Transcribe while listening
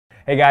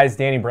Hey guys,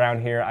 Danny Brown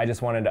here. I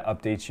just wanted to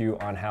update you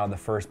on how the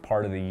first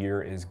part of the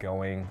year is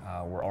going.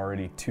 We're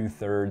already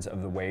 2/3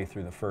 of the way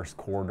through the first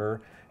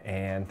quarter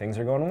and things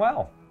are going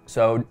well.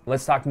 So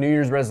let's talk New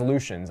Year's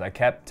resolutions. I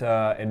kept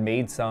and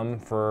made some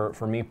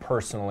for me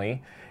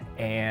personally,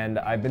 and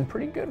I've been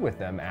pretty good with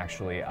them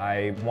actually.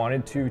 I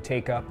wanted to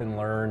take up and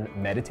learn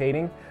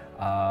meditating.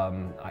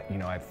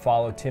 I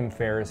follow Tim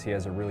Ferriss. He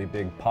has a really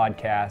big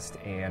podcast,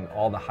 and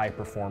all the high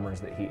performers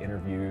that he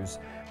interviews,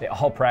 they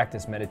all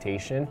practice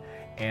meditation.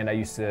 And I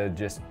used to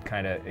just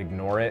kind of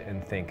ignore it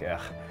and think,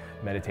 ugh,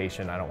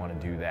 meditation, I don't want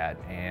to do that.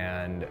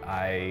 And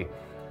I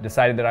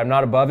decided that I'm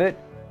not above it.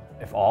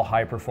 If all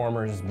high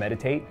performers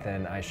meditate,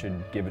 then I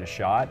should give it a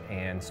shot.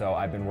 And so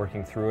I've been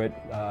working through it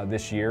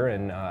this year,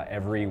 and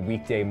every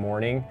weekday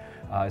morning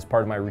as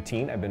part of my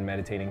routine, I've been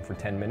meditating for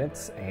 10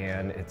 minutes,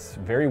 and it's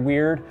very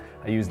weird.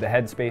 I use the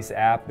Headspace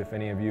app, if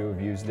any of you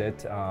have used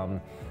it,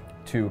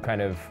 to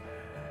kind of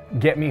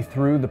get me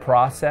through the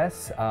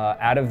process.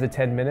 Out of the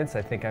 10 minutes,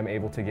 I think I'm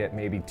able to get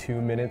maybe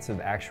 2 minutes of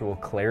actual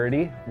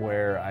clarity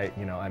where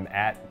I'm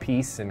at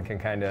peace and can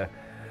kind of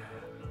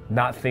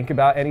not think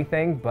about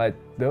anything, but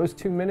those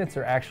 2 minutes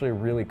are actually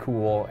really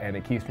cool, and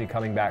it keeps me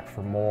coming back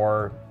for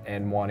more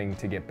and wanting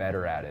to get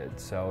better at it.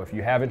 So if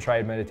you haven't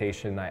tried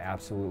meditation, I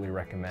absolutely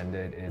recommend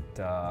it.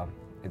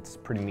 It's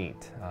pretty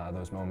neat.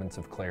 Those moments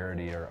of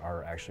clarity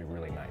are actually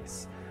really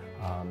nice.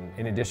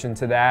 In addition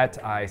to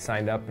that, I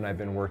signed up and I've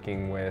been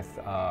working with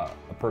a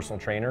personal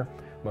trainer.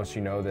 Most of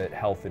you know that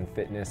health and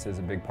fitness is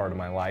a big part of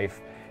my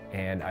life,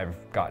 and I've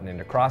gotten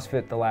into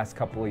CrossFit the last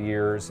couple of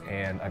years,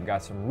 and I've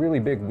got some really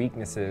big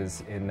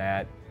weaknesses in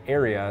that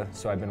area,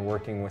 so I've been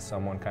working with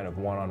someone kind of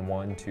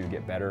one-on-one to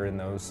get better in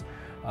those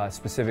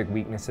specific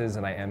weaknesses,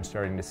 and I am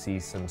starting to see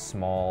some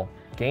small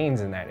gains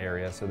in that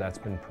area, so that's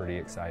been pretty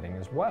exciting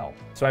as well.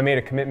 So I made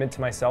a commitment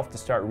to myself to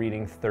start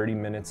reading 30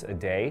 minutes a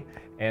day,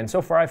 and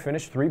so far I've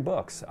finished 3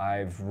 books.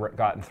 I've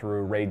gotten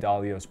through Ray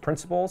Dalio's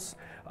Principles.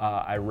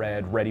 I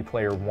read Ready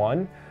Player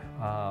One,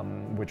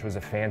 which was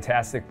a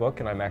fantastic book,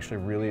 and I'm actually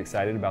really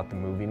excited about the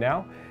movie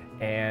now.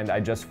 And I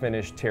just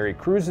finished Terry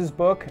Cruz's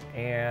book,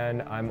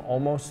 and I'm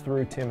almost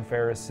through Tim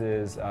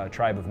Ferriss's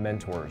Tribe of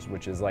Mentors,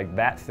 which is like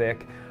that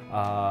thick,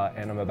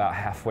 and I'm about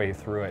halfway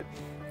through it.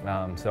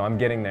 So I'm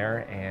getting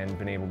there and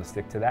been able to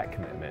stick to that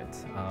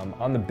commitment.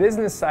 On the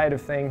business side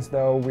of things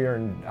though, we are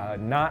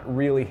not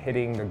really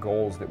hitting the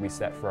goals that we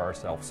set for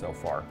ourselves so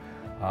far.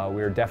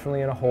 We are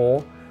definitely in a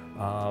hole.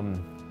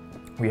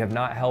 We have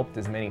not helped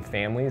as many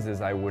families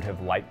as I would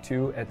have liked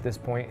to at this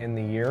point in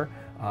the year,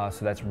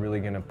 so that's really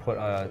going to put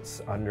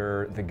us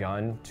under the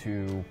gun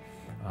to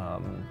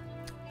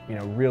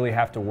really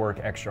have to work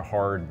extra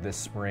hard this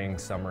spring,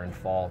 summer, and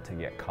fall to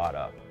get caught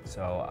up.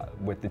 So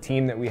with the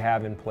team that we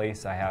have in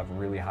place, I have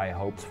really high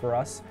hopes for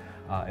us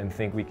and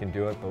think we can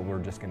do it, but we're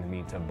just going to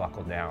need to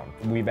buckle down.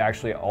 We've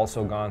actually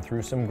also gone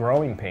through some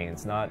growing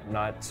pains, not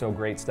so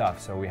great stuff.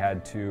 So we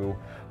had to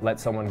let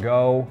someone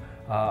go,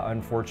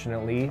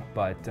 unfortunately,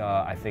 but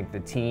I think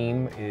the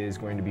team is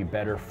going to be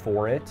better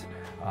for it.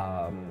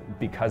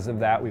 Because of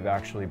that, we've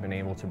actually been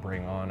able to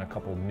bring on a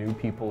couple new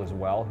people as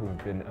well who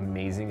have been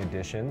amazing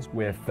additions.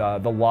 With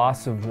the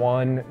loss of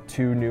one,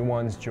 2 new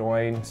ones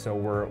joined, so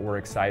we're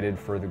excited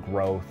for the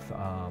growth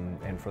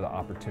and for the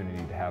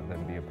opportunity to have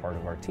them be a part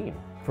of our team.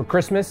 For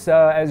Christmas,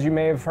 as you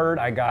may have heard,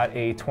 I got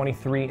a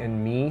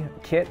 23andMe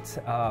kit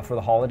for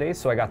the holidays,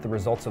 so I got the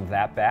results of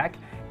that back.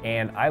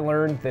 And I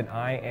learned that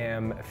I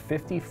am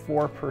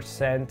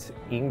 54%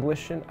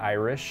 English and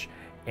Irish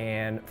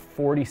and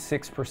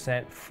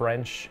 46%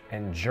 French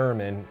and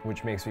German,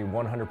 which makes me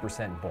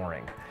 100%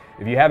 boring.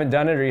 If you haven't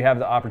done it or you have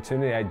the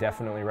opportunity, I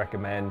definitely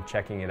recommend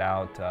checking it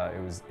out.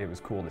 It was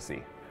cool to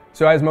see.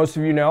 So as most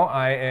of you know,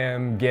 I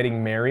am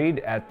getting married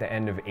at the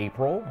end of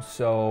April.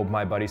 So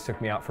my buddies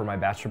took me out for my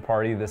bachelor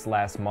party this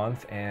last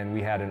month, and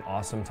we had an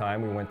awesome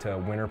time. We went to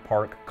Winter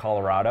Park,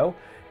 Colorado,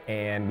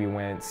 and we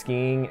went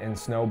skiing and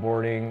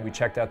snowboarding. We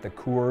checked out the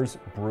Coors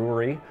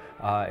Brewery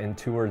and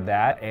toured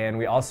that, and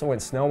we also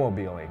went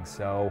snowmobiling.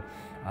 So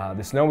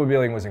the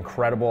snowmobiling was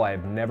incredible. I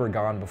have never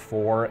gone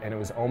before, and it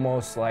was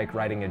almost like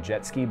riding a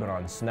jet ski but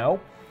on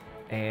snow.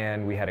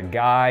 And we had a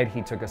guide.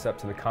 He took us up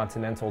to the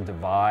Continental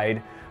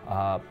Divide,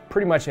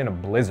 pretty much in a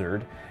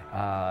blizzard,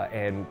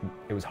 and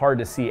it was hard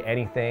to see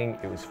anything.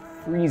 It was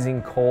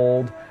freezing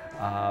cold,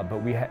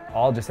 but we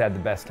all just had the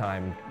best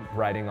time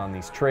riding on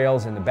these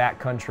trails in the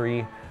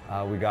backcountry.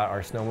 We got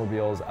our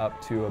snowmobiles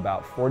up to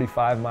about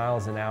 45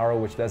 miles an hour,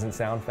 which doesn't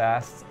sound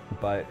fast,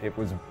 but it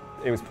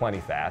was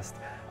plenty fast.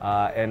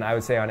 And I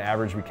would say on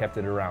average we kept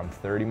it around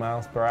 30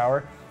 miles per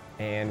hour.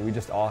 And we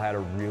just all had a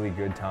really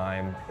good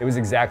time. It was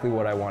exactly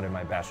what I wanted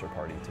my bachelor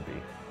party to be.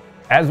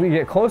 As we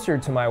get closer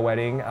to my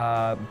wedding,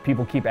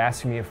 people keep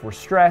asking me if we're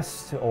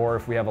stressed or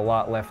if we have a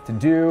lot left to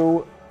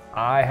do.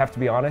 I have to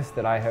be honest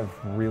that I have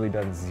really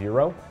done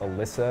zero.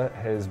 Alyssa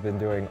has been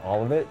doing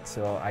all of it,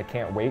 so I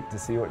can't wait to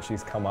see what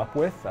she's come up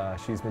with.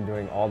 She's been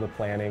doing all the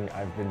planning.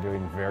 I've been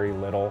doing very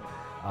little.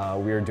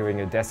 We are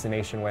doing a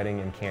destination wedding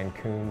in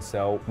Cancun,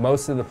 so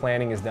most of the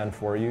planning is done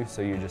for you,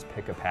 so you just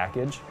pick a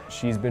package.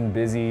 She's been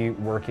busy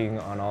working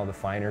on all the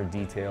finer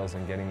details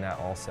and getting that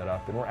all set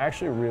up, and we're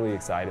actually really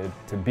excited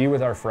to be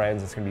with our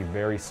friends. It's going to be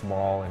very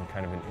small and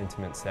kind of an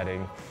intimate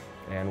setting,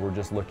 and we're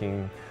just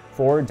looking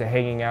forward to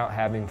hanging out,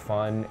 having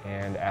fun,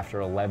 and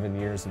after 11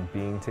 years of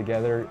being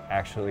together,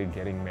 actually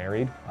getting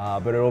married.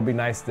 But it'll be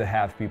nice to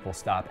have people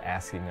stop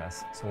asking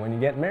us, so when you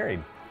get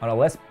married? On a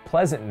less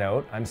pleasant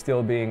note, I'm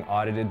still being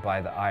audited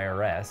by the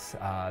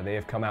IRS. They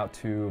have come out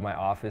to my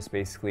office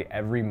basically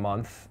every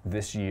month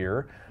this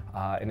year,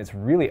 and it's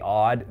really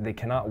odd. They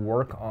cannot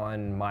work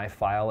on my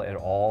file at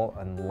all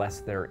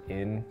unless they're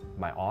in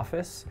my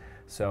office.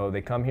 So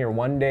they come here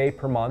one day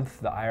per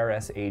month, the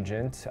IRS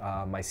agent,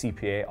 my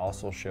CPA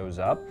also shows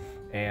up,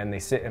 and they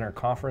sit in our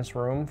conference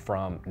room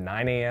from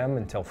 9 a.m.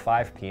 until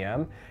 5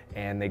 p.m.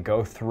 and they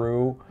go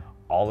through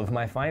all of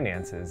my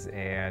finances.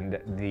 And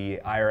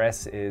the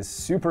IRS is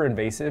super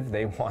invasive.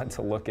 They want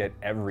to look at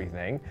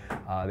everything.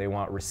 They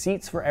want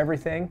receipts for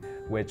everything,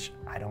 which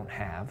I don't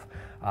have.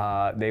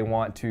 They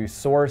want to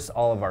source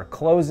all of our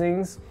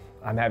closings.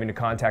 I'm having to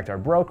contact our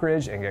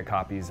brokerage and get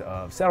copies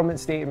of settlement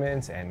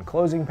statements and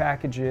closing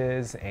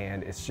packages,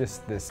 and it's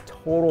just this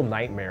total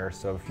nightmare.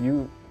 So if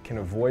you can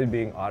avoid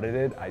being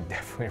audited, I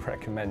definitely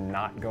recommend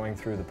not going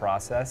through the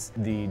process.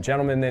 The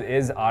gentleman that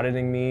is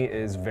auditing me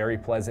is very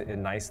pleasant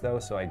and nice though,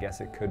 so I guess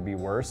it could be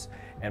worse.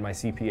 And my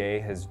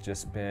CPA has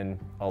just been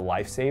a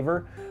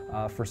lifesaver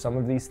for some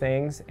of these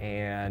things,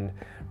 and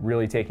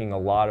really taking a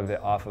lot of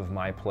it off of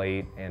my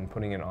plate and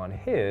putting it on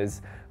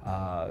his,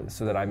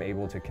 so that I'm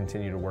able to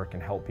continue to work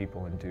and help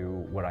people and do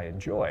what I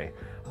enjoy.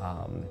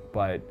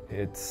 But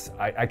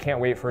I can't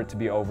wait for it to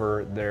be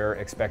over. They're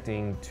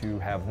expecting to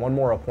have one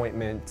more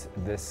appointment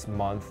this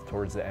month,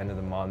 towards the end of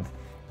the month,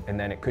 and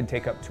then it could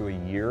take up to a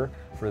year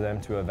for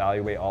them to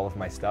evaluate all of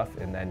my stuff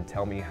and then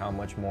tell me how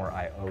much more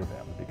I owe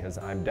them, because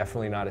I'm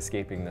definitely not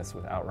escaping this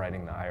without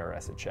writing the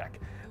IRS a check.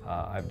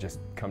 I've just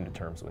come to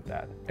terms with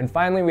that. And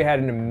finally, we had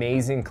an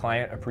amazing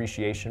client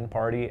appreciation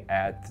party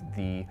at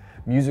the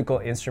Musical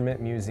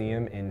Instrument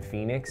Museum in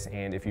Phoenix.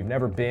 And if you've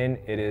never been,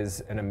 it is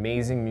an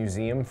amazing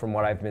museum from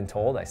what I've been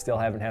told. I still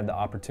haven't had the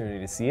opportunity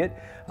to see it.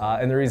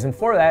 And the reason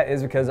for that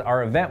is because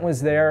our event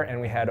was there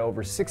and we had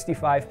over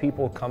 65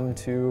 people come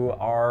to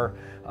our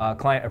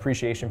client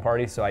appreciation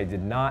party. So I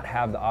did not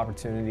have the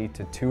opportunity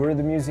to tour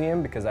the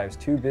museum because I was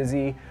too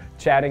busy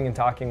chatting and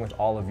talking with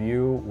all of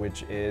you,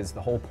 which is the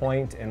whole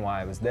point and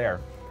why I was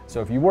there. So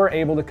if you were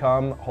able to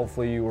come,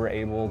 hopefully you were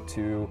able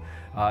to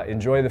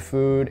enjoy the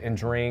food and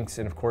drinks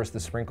and of course the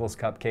sprinkles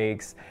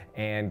cupcakes,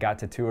 and got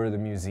to tour the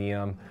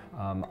museum.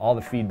 All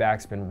the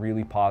feedback's been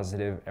really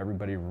positive.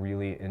 Everybody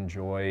really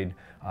enjoyed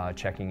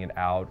checking it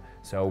out.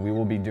 So we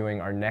will be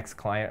doing our next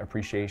client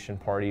appreciation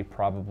party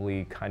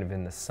probably kind of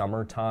in the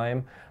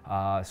summertime.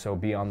 So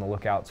be on the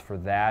lookouts for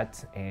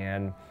that.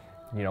 And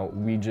you know,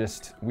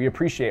 we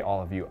appreciate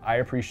all of you. I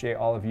appreciate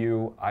all of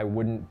you. I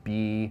wouldn't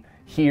be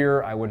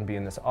here, I wouldn't be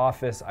in this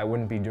office, I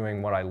wouldn't be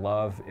doing what I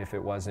love if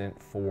it wasn't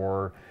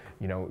for,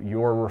 you know,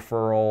 your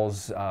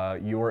referrals,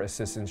 your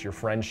assistance, your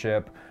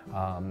friendship,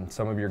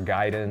 some of your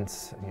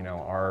guidance. You know,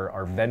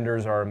 our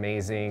vendors are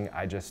amazing.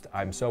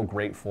 I'm so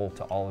grateful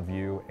to all of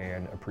you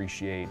and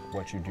appreciate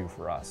what you do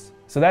for us.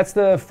 So that's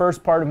the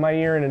first part of my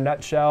year in a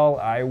nutshell.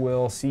 I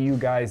will see you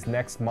guys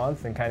next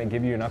month and kind of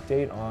give you an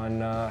update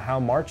on how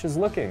March is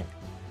looking.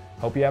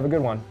 Hope you have a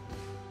good one.